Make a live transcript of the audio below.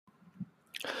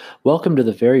Welcome to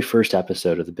the very first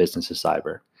episode of the Business of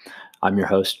Cyber. I'm your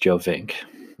host, Joe Vink.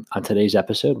 On today's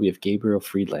episode, we have Gabriel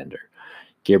Friedlander.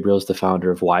 Gabriel is the founder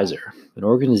of Wiser, an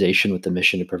organization with the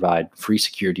mission to provide free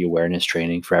security awareness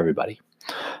training for everybody.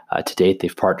 To date,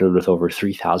 they've partnered with over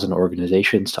 3,000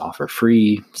 organizations to offer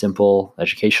free, simple,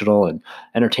 educational, and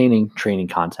entertaining training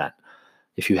content.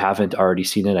 If you haven't already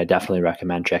seen it, I definitely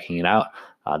recommend checking it out.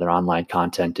 Their online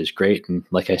content is great and,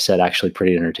 like I said, actually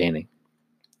pretty entertaining.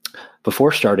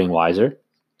 Before starting Wiser,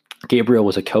 Gabriel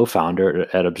was a co-founder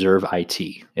at Observe IT,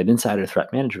 an insider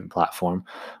threat management platform,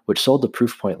 which sold to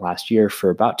Proofpoint last year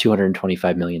for about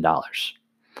 $225 million.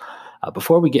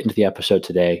 Before we get into the episode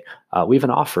today, we have an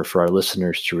offer for our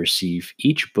listeners to receive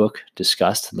each book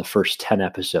discussed in the first 10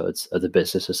 episodes of the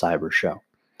Business of Cyber show.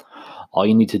 All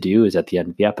you need to do is at the end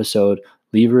of the episode,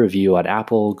 leave a review on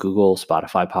Apple, Google,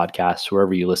 Spotify podcasts,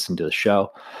 wherever you listen to the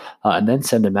show, and then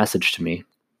send a message to me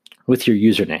with your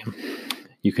username.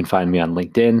 You can find me on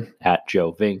LinkedIn at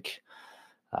Joe Vink,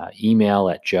 email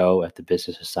at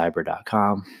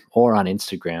joe@thebusinessofcyber.com, or on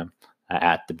Instagram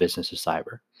at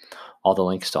thebusinessofcyber. All the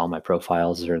links to all my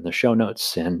profiles are in the show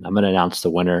notes, and I'm going to announce the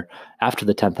winner after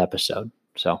the 10th episode.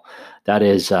 So that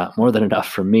is more than enough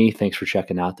from me. Thanks for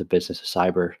checking out the Business of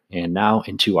Cyber. And now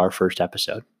into our first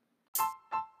episode.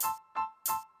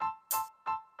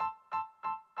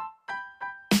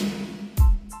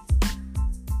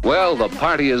 Well, the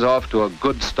party is off to a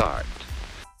good start.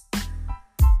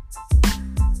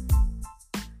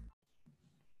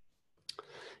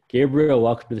 Gabriel,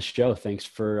 welcome to the show. Thanks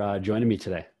for joining me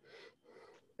today.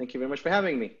 Thank you very much for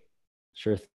having me.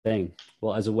 Sure thing.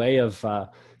 Well, as a way of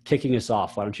kicking us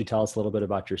off, why don't you tell us a little bit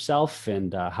about yourself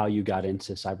and how you got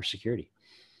into cybersecurity?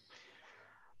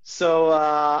 So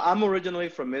I'm originally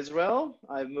from Israel.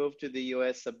 I moved to the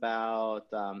US about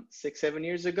 6-7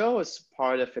 years ago as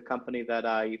part of a company that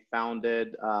I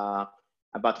founded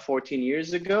about 14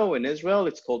 years ago in Israel.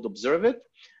 It's called Observe It.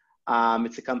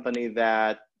 It's a company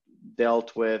that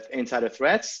dealt with insider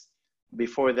threats.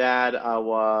 Before that, I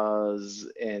was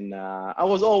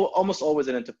almost always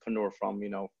an entrepreneur from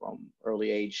early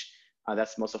age.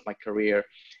 That's most of my career.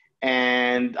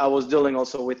 And I was dealing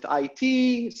also with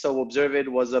IT. So Observe It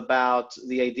was about,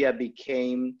 the idea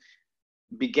began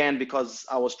because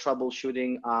I was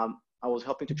troubleshooting. I was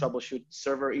helping to troubleshoot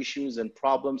server issues and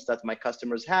problems that my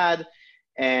customers had.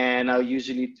 And I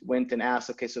usually went and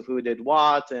asked, okay, so who did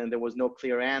what? And there was no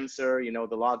clear answer.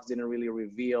 The logs didn't really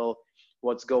reveal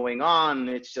what's going on.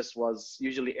 It just was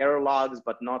usually error logs,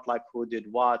 but not like who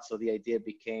did what. So the idea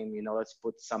became, let's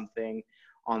put something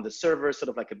on the server, sort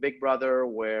of like a big brother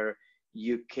where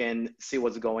you can see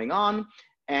what's going on.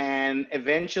 And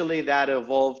eventually that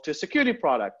evolved to a security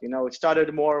product. It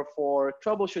started more for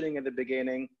troubleshooting in the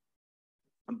beginning,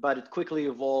 but it quickly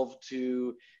evolved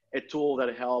to a tool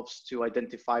that helps to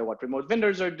identify what remote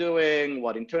vendors are doing,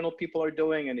 what internal people are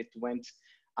doing, and it went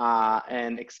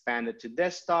and expanded to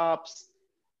desktops.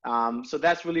 So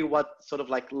that's really what sort of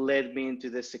like led me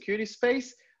into the security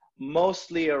space,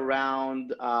 mostly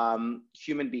around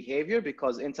human behavior,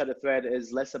 because insider threat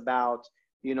is less about,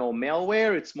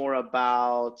 malware. It's more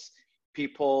about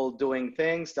people doing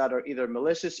things that are either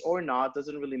malicious or not,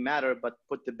 doesn't really matter, but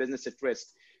put the business at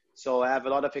risk. So I have a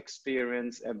lot of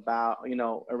experience about,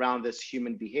 around this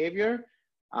human behavior.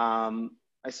 I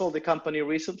sold the company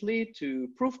recently to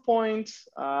Proofpoint,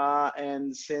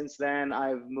 and since then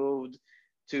I've moved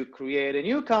to create a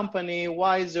new company,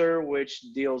 Wiser, which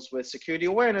deals with security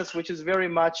awareness, which is very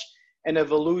much an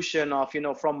evolution of,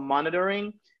 from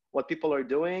monitoring what people are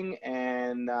doing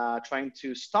and trying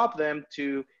to stop them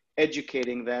to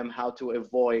educating them how to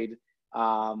avoid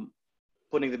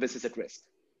putting the business at risk.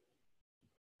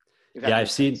 Yeah,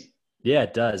 I've seen. Yeah,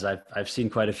 it does. I've seen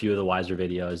quite a few of the Wiser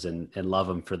videos and love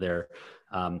them for their,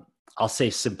 I'll say,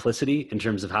 simplicity in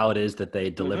terms of how it is that they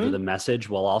deliver the message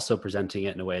while also presenting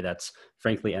it in a way that's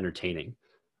frankly entertaining.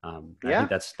 I think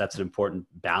that's an important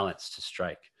balance to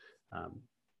strike.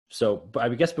 So I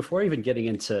guess before even getting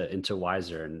into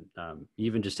Wiser and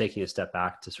even just taking a step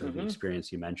back to sort of the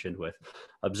experience you mentioned with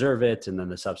Observe It and then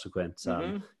the subsequent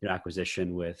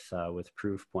acquisition with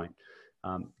Proofpoint,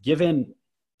 given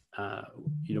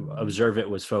Observe It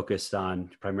was focused on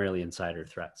primarily insider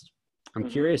threats. I'm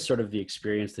curious sort of the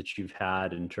experience that you've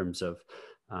had in terms of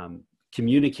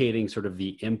communicating sort of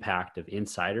the impact of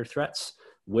insider threats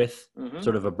with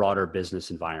sort of a broader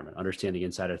business environment, understanding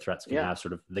insider threats can have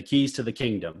sort of the keys to the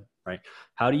kingdom, right?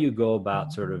 How do you go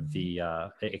about sort of the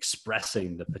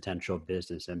expressing the potential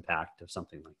business impact of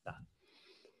something like that?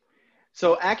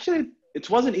 So actually, it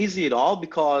wasn't easy at all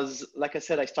because, like I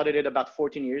said, I started it about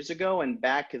 14 years ago. And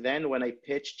back then when I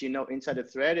pitched, Insider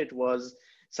Threat, it was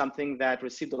something that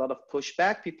received a lot of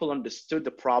pushback. People understood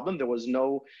the problem. There was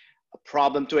no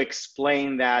problem to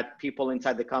explain that people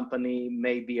inside the company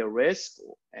may be a risk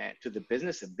to the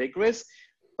business, a big risk,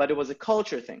 but it was a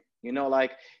culture thing.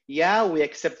 Like, yeah, we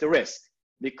accept the risk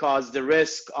because the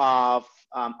risk of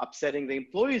upsetting the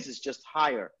employees is just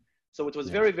higher. So it was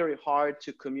very, very hard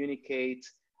to communicate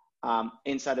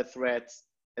insider threats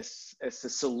as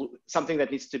something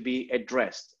that needs to be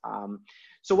addressed.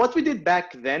 So what we did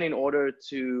back then in order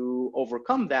to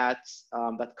overcome that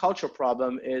culture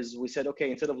problem is we said,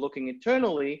 okay, instead of looking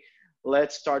internally,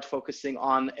 let's start focusing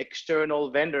on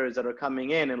external vendors that are coming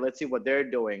in and let's see what they're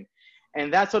doing.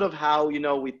 And that's sort of how,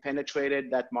 we penetrated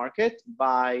that market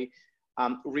by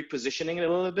repositioning it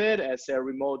a little bit as a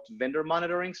remote vendor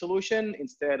monitoring solution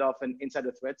instead of an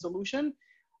insider threat solution.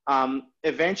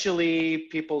 Eventually,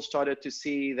 people started to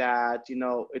see that,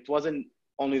 it wasn't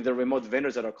only the remote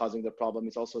vendors that are causing the problem,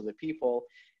 it's also the people.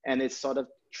 And it sort of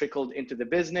trickled into the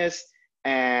business.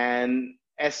 And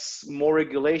as more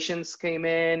regulations came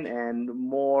in and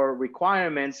more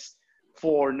requirements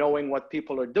for knowing what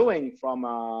people are doing from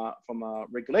a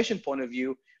regulation point of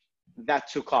view, that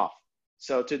took off.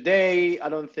 So today, I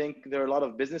don't think there are a lot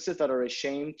of businesses that are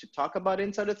ashamed to talk about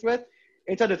insider threat.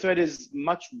 Insider threat is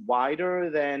much wider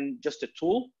than just a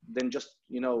tool, than just,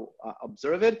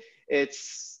 observe it.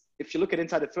 If you look at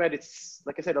insider threat, it's,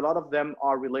 like I said, a lot of them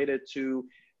are related to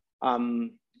I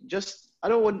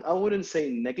wouldn't say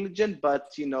negligent,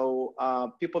 but,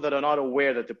 people that are not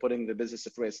aware that they're putting the business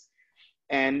at risk.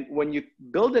 And when you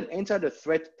build an insider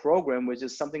threat program, which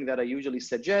is something that I usually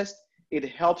suggest, it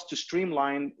helps to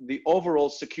streamline the overall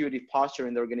security posture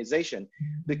in the organization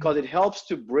because it helps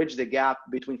to bridge the gap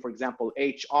between, for example,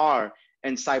 HR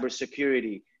and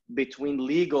cybersecurity, between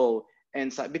legal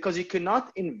and because you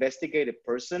cannot investigate a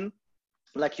person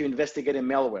like you investigate a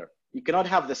malware. You cannot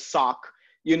have the SOC,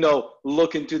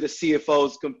 look into the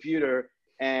CFO's computer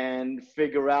and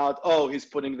figure out, oh, he's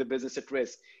putting the business at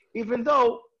risk, even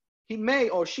though he may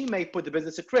or she may put the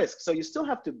business at risk. So you still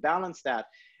have to balance that.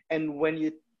 And when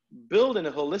you build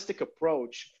a holistic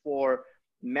approach for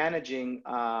managing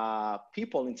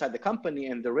people inside the company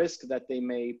and the risk that they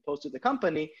may pose to the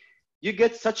company, you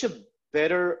get such a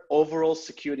better overall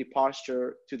security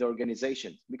posture to the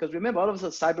organization. Because remember, all of the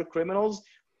cyber criminals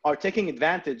are taking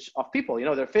advantage of people.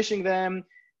 They're phishing them,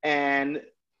 and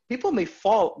people may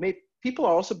fall. People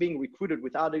are also being recruited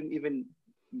without even,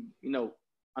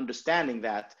 understanding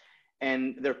that,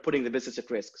 and they're putting the business at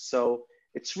risk. So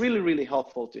it's really, really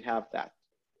helpful to have that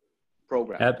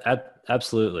program.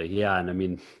 Absolutely. Yeah. And I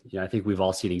mean, I think we've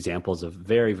all seen examples of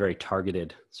very, very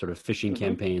targeted sort of phishing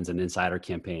campaigns and insider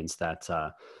campaigns that,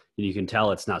 you can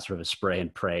tell it's not sort of a spray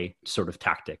and pray sort of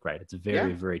tactic, right? It's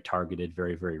very, very targeted,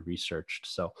 very, very researched.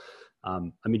 So, I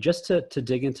mean, just to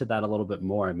dig into that a little bit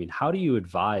more, I mean, how do you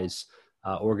advise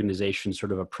organizations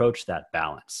sort of approach that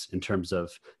balance in terms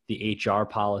of the HR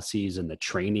policies and the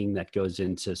training that goes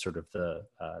into sort of the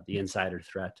insider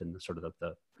threat and the sort of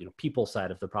the people side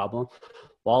of the problem,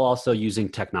 while also using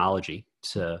technology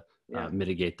to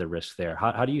mitigate the risk there?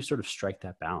 How do you sort of strike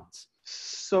that balance?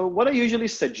 So what I usually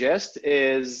suggest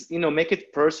is, make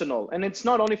it personal. And it's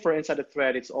not only for insider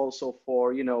threat, it's also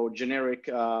for, generic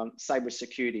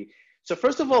cybersecurity. So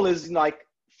first of all is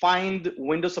find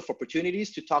windows of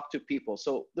opportunities to talk to people.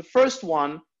 So the first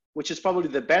one, which is probably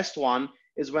the best one,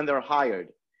 is when they're hired.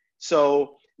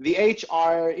 So the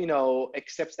HR,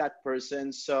 accepts that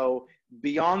person. So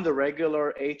beyond the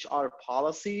regular HR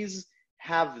policies,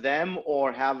 have them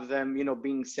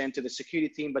being sent to the security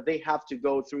team, but they have to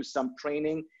go through some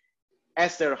training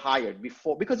as they're hired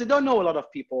before, because they don't know a lot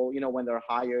of people, when they're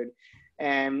hired.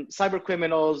 And cyber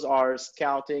criminals are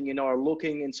scouting, are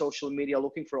looking in social media,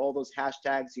 looking for all those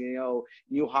hashtags,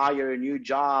 new hire, new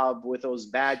job, with those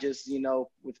badges,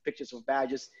 with pictures of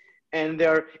badges. And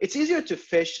it's easier to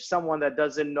phish someone that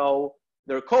doesn't know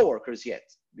their coworkers yet,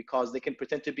 because they can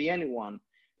pretend to be anyone.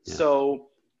 Yeah. So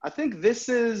I think this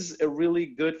is a really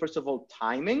good, first of all,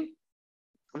 timing.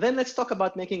 Then let's talk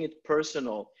about making it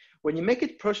personal. When you make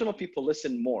it personal, people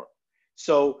listen more.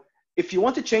 So if you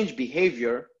want to change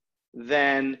behavior,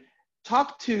 then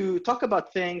talk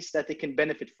about things that they can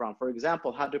benefit from. For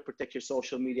example, how to protect your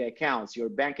social media accounts, your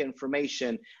bank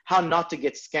information, how not to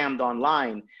get scammed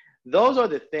online. Those are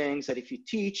the things that if you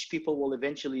teach, people will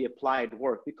eventually apply at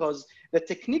work, because the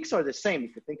techniques are the same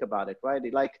if you think about it, right?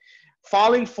 Like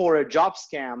falling for a job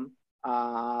scam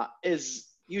is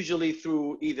usually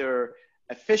through either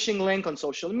a phishing link on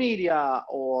social media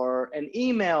or an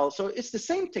email. So it's the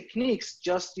same techniques,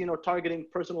 just, targeting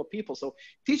personal people. So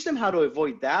teach them how to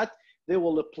avoid that. They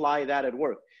will apply that at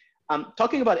work.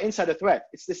 Talking about insider threat,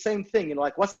 it's the same thing.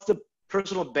 Like, what's the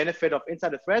personal benefit of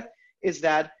insider threat is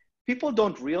that people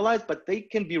don't realize, but they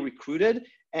can be recruited.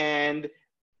 And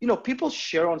people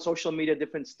share on social media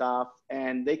different stuff,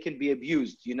 and they can be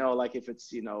abused, like if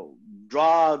it's,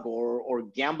 drug or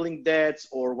gambling debts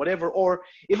or whatever, or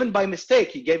even by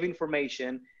mistake, you gave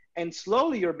information and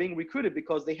slowly you're being recruited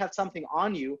because they had something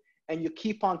on you, and you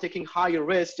keep on taking higher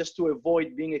risks just to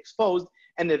avoid being exposed,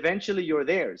 and eventually you're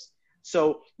theirs.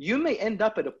 So you may end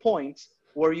up at a point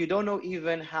where you don't know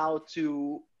even how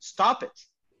to stop it.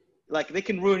 Like, they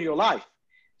can ruin your life.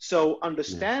 So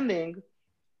understanding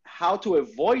how to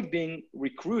avoid being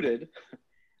recruited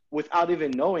without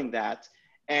even knowing that,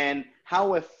 and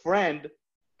how a friend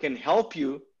can help you,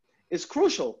 is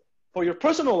crucial for your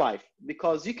personal life,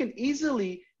 because you can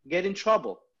easily get in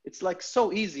trouble. It's like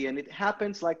so easy, and it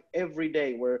happens like every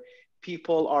day where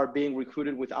people are being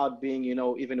recruited without being,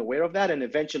 even aware of that. And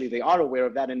eventually they are aware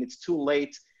of that, and it's too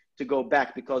late to go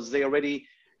back because they already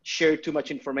shared too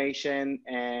much information,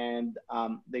 and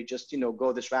they just,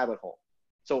 go this rabbit hole.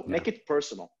 So make it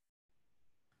personal.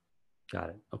 Got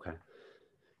it. Okay.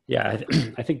 Yeah.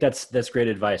 I think that's great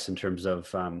advice in terms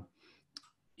of,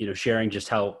 sharing just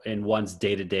how in one's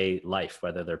day-to-day life,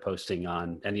 whether they're posting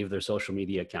on any of their social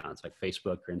media accounts like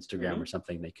Facebook or Instagram or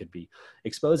something, they could be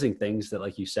exposing things that,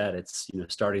 like you said, it's,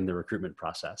 starting the recruitment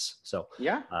process. So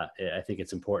I think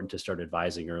it's important to start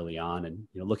advising early on, and,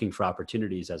 looking for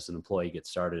opportunities as an employee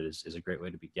gets started is a great way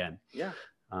to begin. Yeah.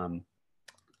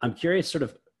 I'm curious, sort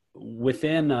of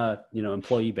within a,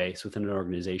 employee base, within an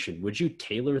organization, would you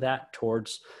tailor that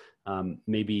towards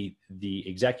maybe the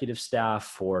executive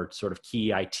staff or sort of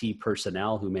key IT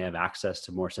personnel who may have access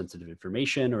to more sensitive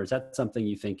information? Or is that something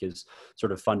you think is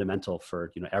sort of fundamental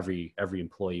for, every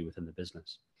employee within the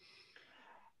business?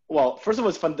 Well, first of all,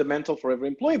 it's fundamental for every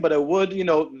employee, but I would,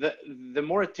 the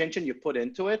more attention you put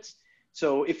into it.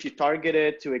 So if you target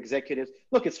it to executives,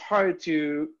 look, it's hard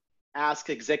to ask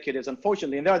executives,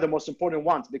 unfortunately, and they're the most important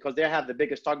ones because they have the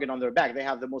biggest target on their back. They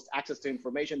have the most access to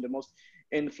information, the most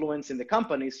influence in the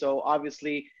company. So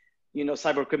obviously,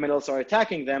 cyber criminals are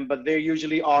attacking them, but they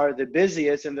usually are the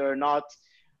busiest, and they're not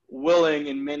willing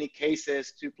in many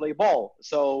cases to play ball.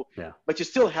 So, but you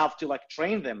still have to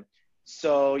train them.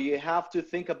 So you have to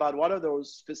think about what are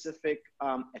those specific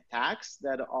attacks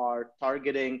that are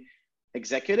targeting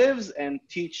executives, and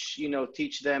teach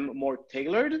them more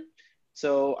tailored.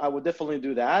 So I would definitely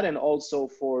do that. And also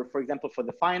for example, for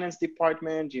the finance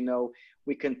department,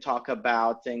 we can talk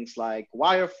about things like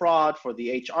wire fraud. For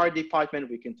the HR department,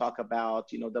 we can talk about,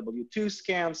 W-2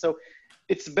 scams. So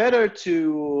it's better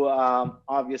to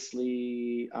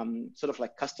obviously sort of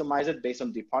customize it based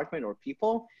on department or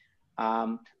people.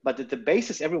 But at the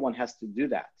basis, everyone has to do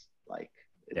that.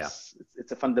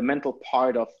 It's a fundamental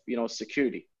part of,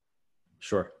 security.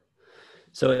 Sure.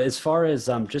 So as far as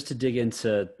just to dig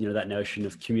into, that notion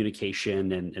of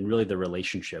communication and really the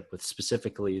relationship with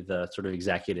specifically the sort of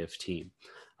executive team,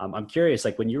 I'm curious,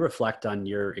 when you reflect on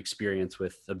your experience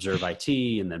with Observe IT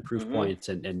and then Proofpoint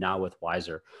and now with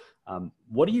Wiser,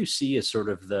 what do you see as sort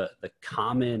of the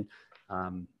common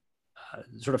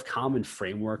common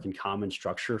framework and common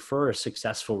structure for a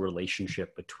successful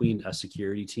relationship between a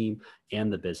security team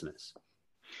and the business?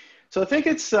 So I think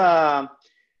it's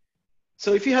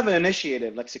so if you have an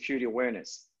initiative like security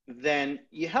awareness, then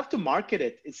you have to market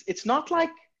it. It's not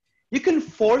like you can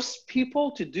force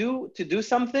people to do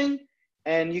something,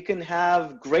 and you can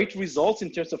have great results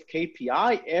in terms of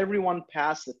KPI. Everyone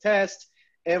passed the test,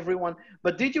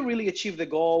 but did you really achieve the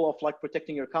goal of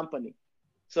protecting your company?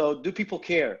 So do people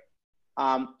care?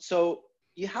 So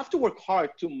you have to work hard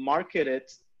to market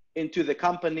it into the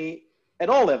company at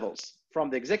all levels, from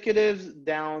the executives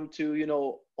down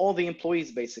to, all the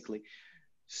employees basically.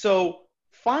 So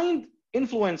find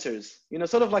influencers,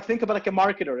 sort of think about a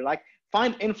marketer,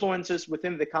 find influencers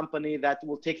within the company that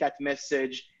will take that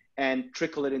message and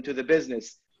trickle it into the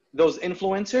business. Those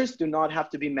influencers do not have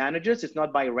to be managers. It's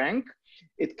not by rank.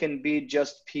 It can be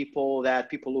just people that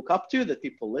people look up to, that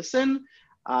people listen,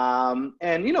 and,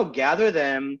 gather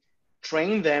them,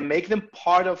 train them, make them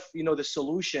part of, the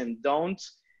solution.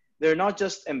 They're not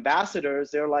just ambassadors.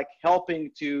 They're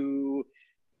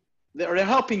they're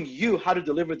helping you how to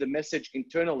deliver the message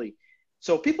internally.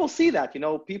 So people see that,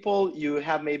 you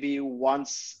have maybe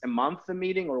once a month a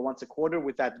meeting or once a quarter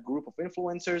with that group of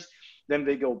influencers. Then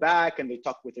they go back and they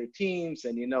talk with their teams,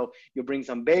 and, you bring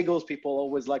some bagels. People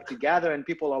always like to gather, and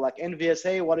people are envious.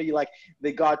 Hey, what are you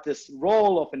they got this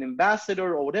role of an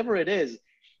ambassador or whatever it is,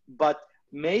 but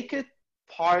make it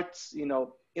parts, in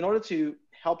order to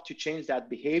help to change that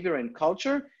behavior and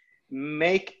culture.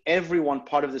 Make everyone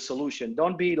part of the solution.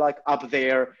 Don't be up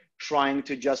there trying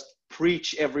to just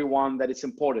preach everyone that it's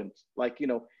important.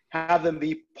 have them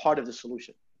be part of the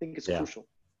solution. I think it's crucial.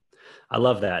 I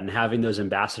love that. And having those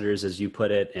ambassadors, as you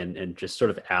put it, and just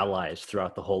sort of allies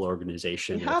throughout the whole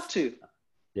organization. You have to.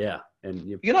 Yeah.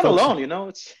 And you're not alone, you know,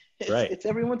 it's right. It's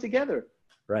everyone together.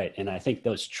 Right. And I think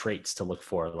those traits to look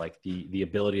for, like the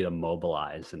ability to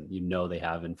mobilize, and they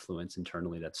have influence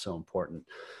internally, that's so important.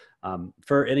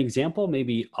 For an example,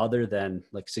 maybe other than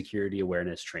like security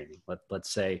awareness training,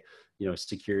 let's say, a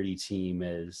security team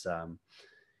is,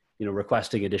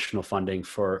 requesting additional funding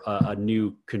for a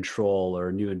new control or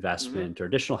a new investment or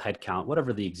additional headcount,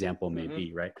 whatever the example may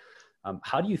be, right?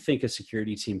 How do you think a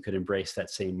security team could embrace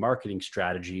that same marketing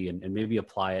strategy and maybe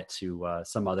apply it to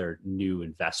some other new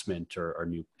investment or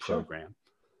new program?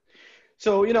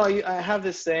 So, I have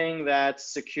this saying that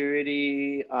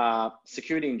security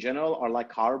in general are like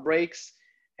car brakes,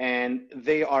 and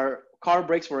car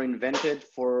brakes were invented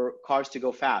for cars to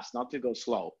go fast, not to go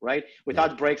slow, right?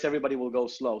 Without brakes, everybody will go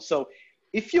slow. So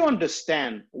if you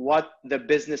understand what the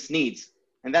business needs,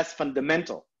 and that's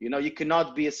fundamental, you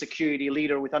cannot be a security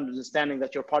leader without understanding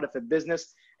that you're part of a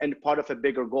business and part of a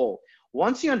bigger goal.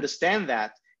 Once you understand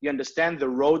that, you understand the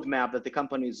roadmap that the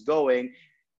company is going,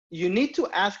 you need to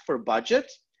ask for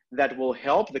budget that will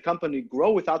help the company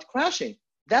grow without crashing.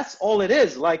 That's all it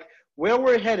is. Like, where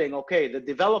we're heading, okay, the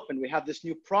development, we have this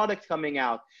new product coming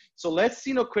out. So let's,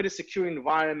 create a secure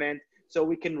environment so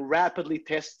we can rapidly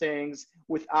test things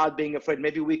without being afraid.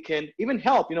 Maybe we can even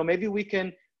help, maybe we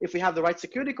can, if we have the right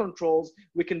security controls,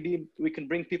 we can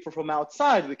bring people from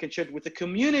outside. We can share it with the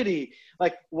community,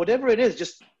 like whatever it is,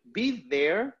 just be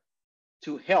there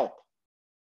to help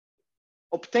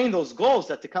obtain those goals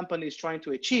that the company is trying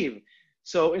to achieve.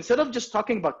 So instead of just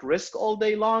talking about risk all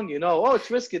day long,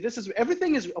 it's risky.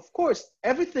 Everything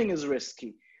is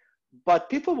risky, but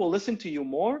people will listen to you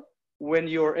more when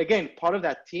you're, again, part of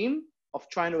that team of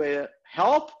trying to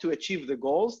help to achieve the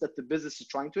goals that the business is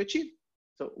trying to achieve.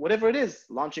 So whatever it is,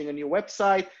 launching a new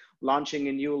website, launching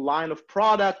a new line of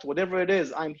product, whatever it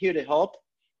is, I'm here to help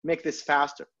make this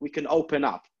faster. We can open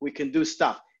up, we can do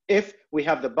stuff. If we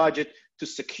have the budget to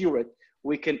secure it,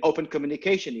 we can open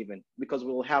communication even, because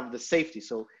we'll have the safety.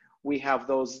 So we have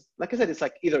those, like I said, it's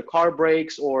like either car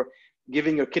brakes or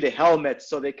giving your kid a helmet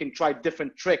so they can try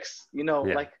different tricks,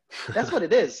 like that's what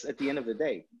it is at the end of the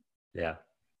day. Yeah.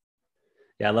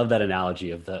 Yeah. I love that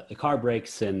analogy of the car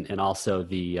brakes and also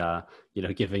the,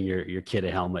 giving your kid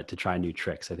a helmet to try new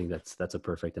tricks. I think that's a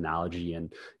perfect analogy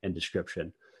and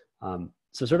description.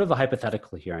 So sort of a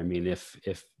hypothetical here. I mean,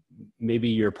 if maybe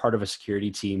you're part of a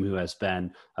security team who has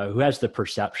the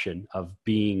perception of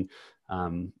being,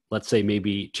 let's say,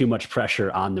 maybe too much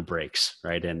pressure on the brakes,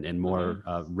 right? And more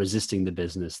resisting the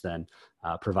business than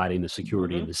providing the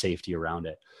security and the safety around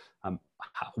it.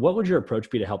 What would your approach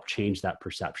be to help change that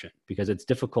perception? Because it's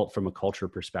difficult from a culture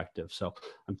perspective. So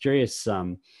I'm curious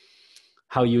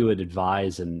how you would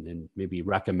advise and maybe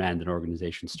recommend an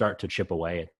organization start to chip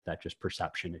away at that just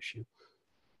perception issue.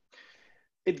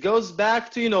 It goes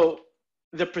back to,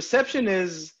 the perception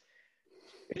is,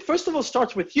 it first of all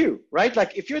starts with you, right?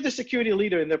 Like if you're the security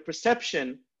leader and the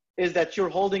perception is that you're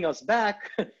holding us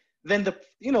back, then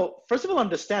first of all,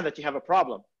 understand that you have a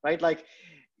problem, right? Like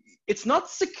it's not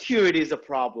security is a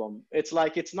problem. It's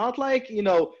not like,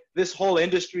 this whole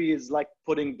industry is like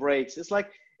putting brakes.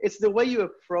 It's the way you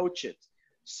approach it.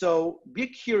 So be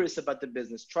curious about the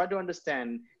business, try to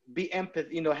understand, be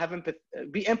empathy,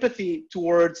 be empathy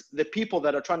towards the people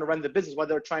that are trying to run the business, what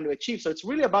they're trying to achieve. So it's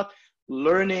really about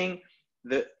learning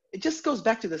it just goes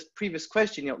back to this previous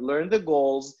question, learn the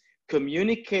goals,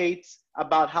 communicate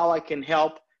about how I can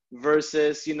help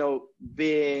versus,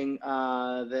 being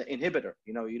the inhibitor.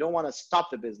 You don't want to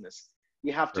stop the business.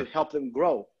 You have to help them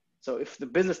grow. So if the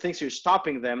business thinks you're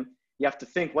stopping them, you have to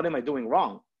think, what am I doing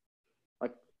wrong?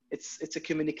 It's a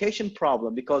communication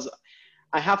problem, because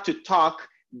I have to talk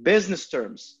business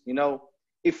terms.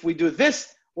 If we do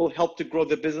this, we'll help to grow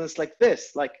the business like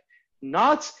this.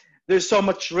 Not there's so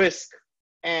much risk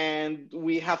and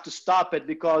we have to stop it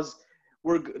because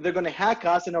they're going to hack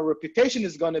us and our reputation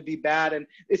is going to be bad. And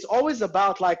it's always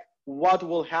about what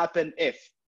will happen if.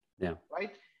 Yeah.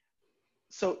 Right.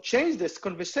 So change this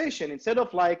conversation instead of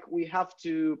we have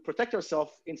to protect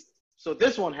ourselves. So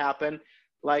this won't happen.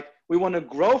 We want to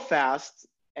grow fast,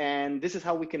 and this is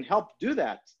how we can help do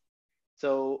that.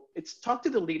 So it's talk to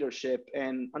the leadership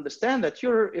and understand that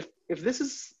if this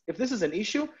is an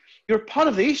issue, you're part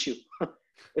of the issue.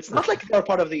 It's not like they're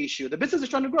part of the issue. The business is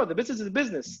trying to grow. The business is a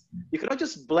business. You cannot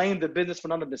just blame the business for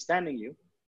not understanding you.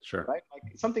 Sure. Right?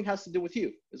 Something has to do with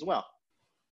you as well.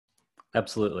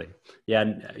 Absolutely. Yeah.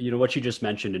 And what you just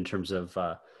mentioned in terms of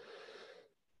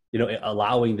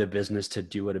allowing the business to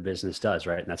do what a business does,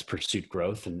 right? And that's pursuit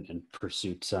growth and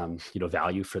pursuit,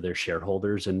 value for their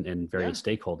shareholders and various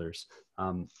stakeholders.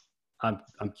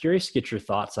 I'm curious to get your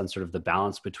thoughts on sort of the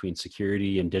balance between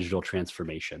security and digital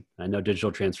transformation. I know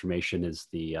digital transformation is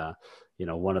the,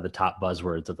 one of the top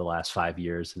buzzwords of the last 5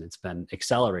 years, and it's been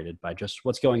accelerated by just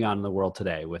what's going on in the world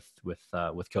today with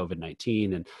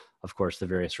COVID-19, and of course the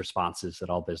various responses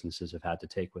that all businesses have had to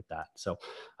take with that. So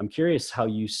I'm curious how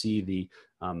you see the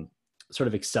sort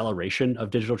of acceleration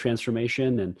of digital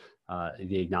transformation and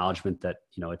the acknowledgement that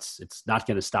it's not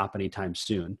going to stop anytime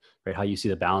soon, right? How you see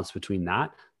the balance between that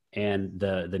and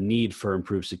the need for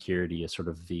improved security as sort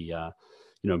of the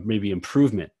maybe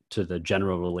improvement to the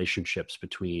general relationships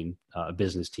between a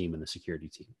business team and the security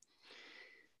team.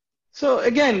 So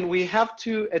again, we have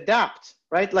to adapt,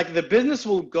 right? Like the business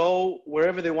will go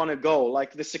wherever they want to go.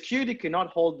 Like the security cannot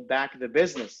hold back the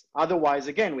business. Otherwise,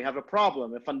 again, we have a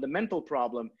problem, a fundamental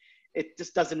problem. It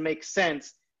just doesn't make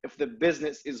sense if the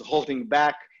business is holding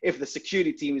back, if the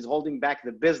security team is holding back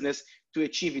the business to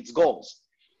achieve its goals.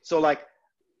 So like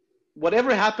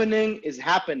whatever happening is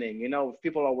happening, if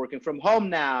people are working from home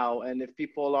now, and if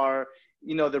people are,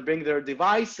 they bring their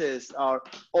devices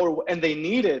and they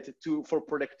need it for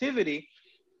productivity.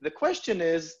 The question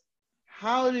is,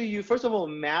 how do you, first of all,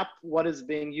 map what is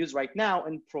being used right now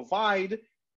and provide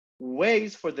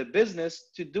ways for the business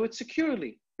to do it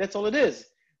securely? That's all it is.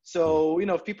 So,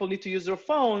 if people need to use their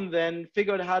phone, then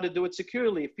figure out how to do it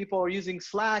securely. If people are using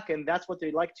Slack and that's what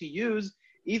they like to use,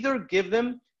 either give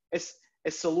them a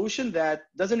solution that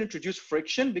doesn't introduce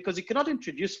friction, because you cannot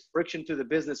introduce friction to the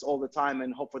business all the time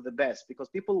and hope for the best, because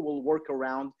people will work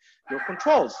around your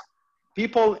controls.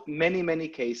 People, many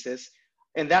cases,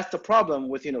 and that's the problem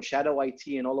with, shadow IT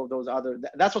and all of those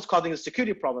that's what's causing the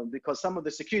security problem, because some of the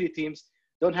security teams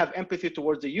don't have empathy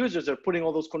towards the users. They're putting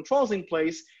all those controls in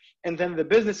place, and then the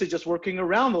business is just working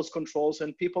around those controls,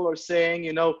 and people are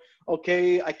saying,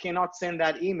 okay, I cannot send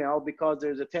that email because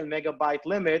there's a 10 megabyte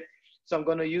limit. So I'm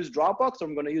going to use Dropbox, or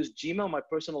I'm going to use Gmail, my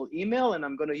personal email, and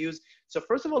I'm going to use. So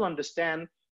first of all, understand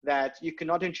that you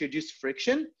cannot introduce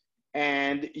friction,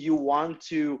 and you want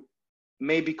to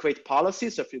maybe create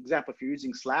policies. So for example, if you're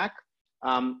using Slack,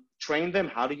 train them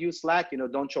how to use Slack.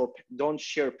 Don't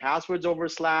share passwords over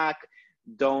Slack.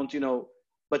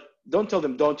 But don't tell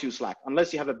them don't use Slack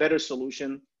unless you have a better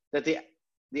solution that they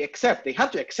accept. They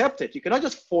have to accept it. You cannot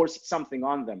just force something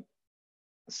on them.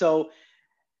 So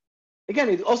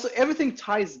again, everything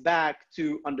ties back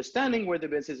to understanding where the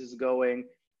business is going,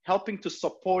 helping to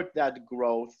support that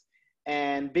growth,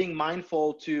 and being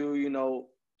mindful to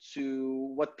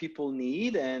what people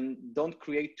need, and don't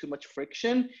create too much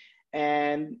friction.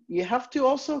 And you have to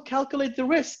also calculate the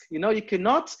risk. You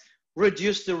cannot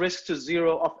reduce the risk to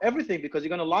zero of everything, because you're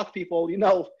going to lock people. You're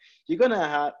going to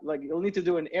have you'll need to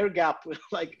do an air gap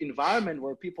environment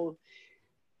where people.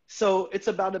 So it's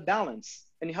about a balance.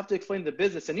 And you have to explain the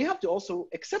business, and you have to also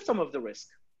accept some of the risk.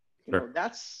 Sure.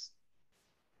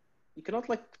 You cannot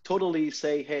totally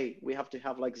say, hey, we have to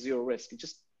have zero risk.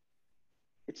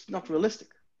 It's not realistic.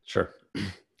 Sure.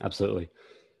 Absolutely.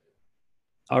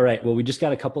 All right. Well, we just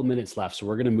got a couple minutes left. So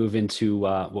we're going to move into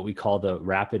what we call the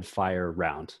rapid fire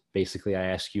round. Basically, I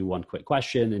ask you one quick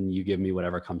question and you give me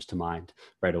whatever comes to mind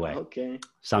right away. Okay.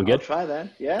 Sound good? I'll try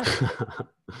that. Yeah.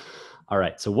 All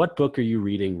right. So what book are you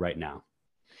reading right now?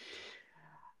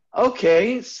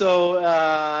 Okay, so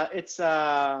it's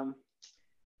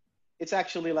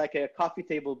actually like a coffee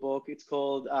table book. It's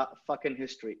called Fucking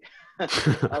History.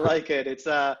 I like it. It's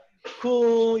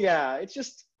cool. Yeah, it's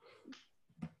just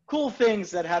cool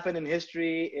things that happen in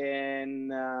history in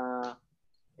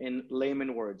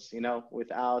layman words,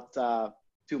 without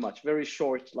too much. Very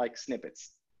short,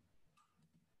 snippets.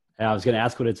 I was going to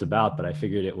ask what it's about, but I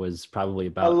figured it was probably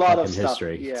about a lot of stuff.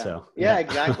 History. Yeah. So yeah,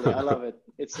 exactly. I love it.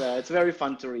 It's very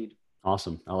fun to read.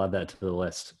 Awesome. I'll add that to the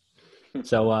list.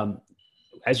 So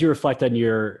as you reflect on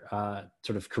your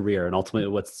sort of career and ultimately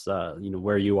what's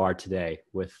where you are today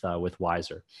with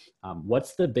Wyzer,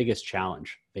 what's the biggest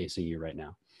challenge facing you right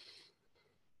now?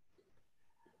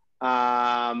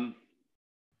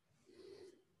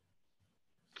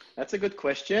 That's a good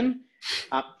question.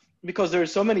 Because there are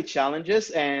so many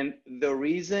challenges, and the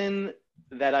reason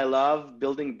that I love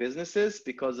building businesses,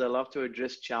 because I love to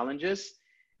address challenges,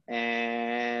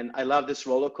 and I love this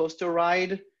roller coaster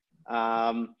ride.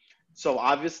 So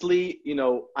obviously,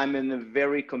 I'm in a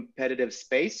very competitive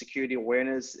space. Security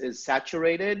awareness is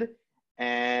saturated,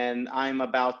 and I'm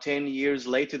about 10 years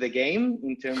late to the game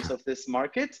in terms of this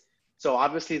market. So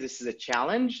obviously this is a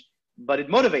challenge, but it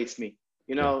motivates me,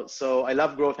 So I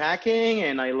love growth hacking,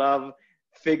 and I love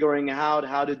figuring out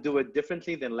how to do it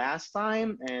differently than last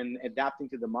time and adapting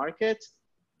to the market.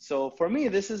 So for me,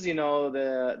 this is,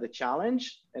 the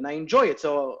challenge, and I enjoy it.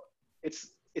 So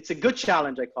it's a good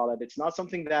challenge, I call it. It's not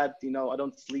something that, I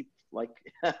don't sleep like.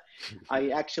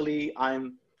 I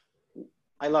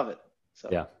love it. So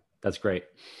yeah, that's great.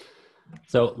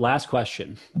 So last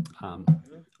question,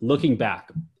 looking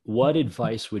back, what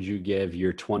advice would you give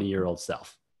your 20-year-old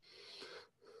self?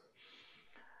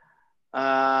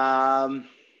 I'll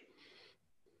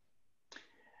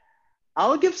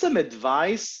give some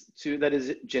advice that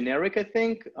is generic. I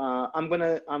think I'm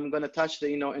gonna touch the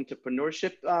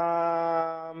entrepreneurship,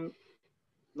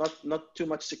 not too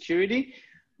much security,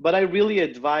 but I really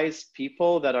advise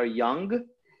people that are young,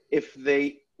 if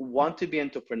they want to be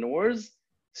entrepreneurs,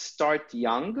 start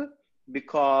young,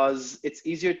 because it's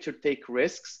easier to take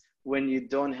risks when you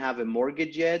don't have a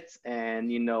mortgage yet,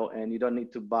 and you don't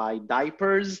need to buy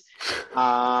diapers,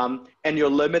 and you're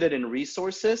limited in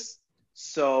resources.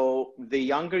 So the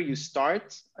younger you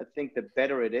start, I think the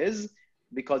better it is,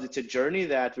 because it's a journey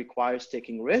that requires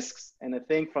taking risks. And I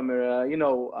think from a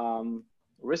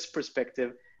risk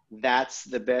perspective, that's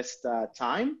the best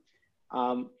time.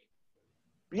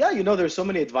 There's so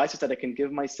many advices that I can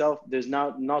give myself. There's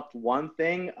not one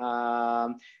thing.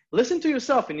 Listen to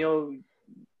yourself, and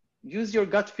use your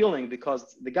gut feeling,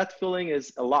 because the gut feeling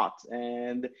is a lot.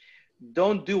 And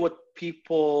don't do what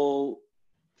people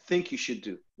think you should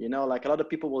do. Like a lot of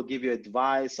people will give you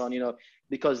advice on,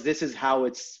 because this is how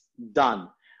it's done.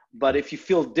 But if you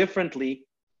feel differently,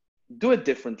 do it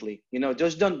differently.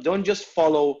 Just don't just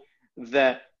follow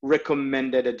the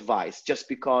recommended advice just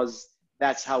because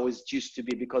that's how it used to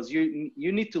be, because you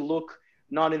need to look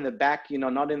not in the back,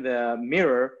 not in the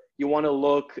mirror. You want to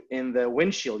look in the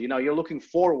windshield, you're looking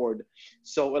forward.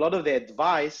 So a lot of the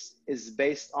advice is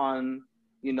based on,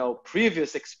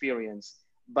 previous experience,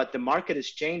 but the market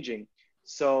is changing.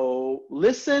 So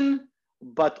listen,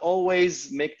 but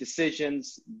always make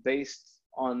decisions based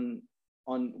on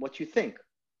what you think.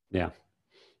 Yeah.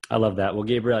 I love that. Well,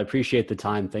 Gabriel, I appreciate the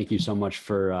time. Thank you so much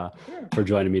for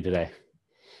joining me today.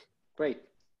 Great.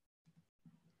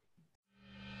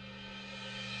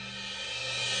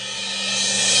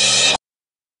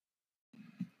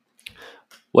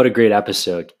 What a great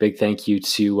episode. Big thank you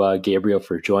to Gabriel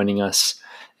for joining us.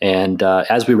 And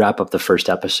as we wrap up the first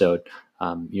episode,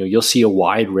 you'll see a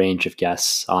wide range of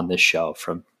guests on this show,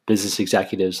 from business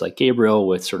executives like Gabriel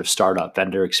with sort of startup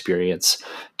vendor experience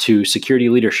to security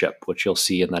leadership, which you'll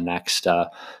see in the next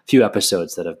few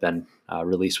episodes that have been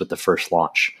released with the first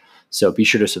launch. So be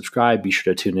sure to subscribe, be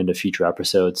sure to tune into future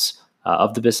episodes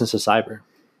of the Business of Cyber.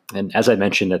 And as I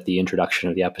mentioned at the introduction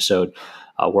of the episode,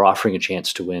 we're offering a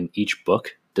chance to win each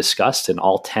book discussed in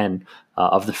all 10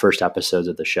 of the first episodes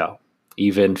of the show.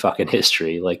 Even fucking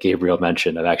history, like Gabriel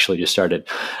mentioned. I've actually just started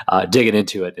digging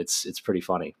into it. It's pretty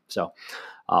funny. So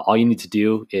all you need to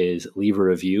do is leave a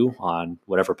review on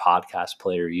whatever podcast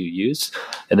player you use,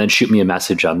 and then shoot me a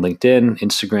message on LinkedIn,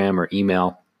 Instagram, or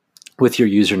email with your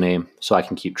username so I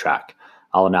can keep track.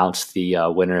 I'll announce the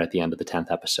winner at the end of the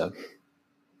 10th episode.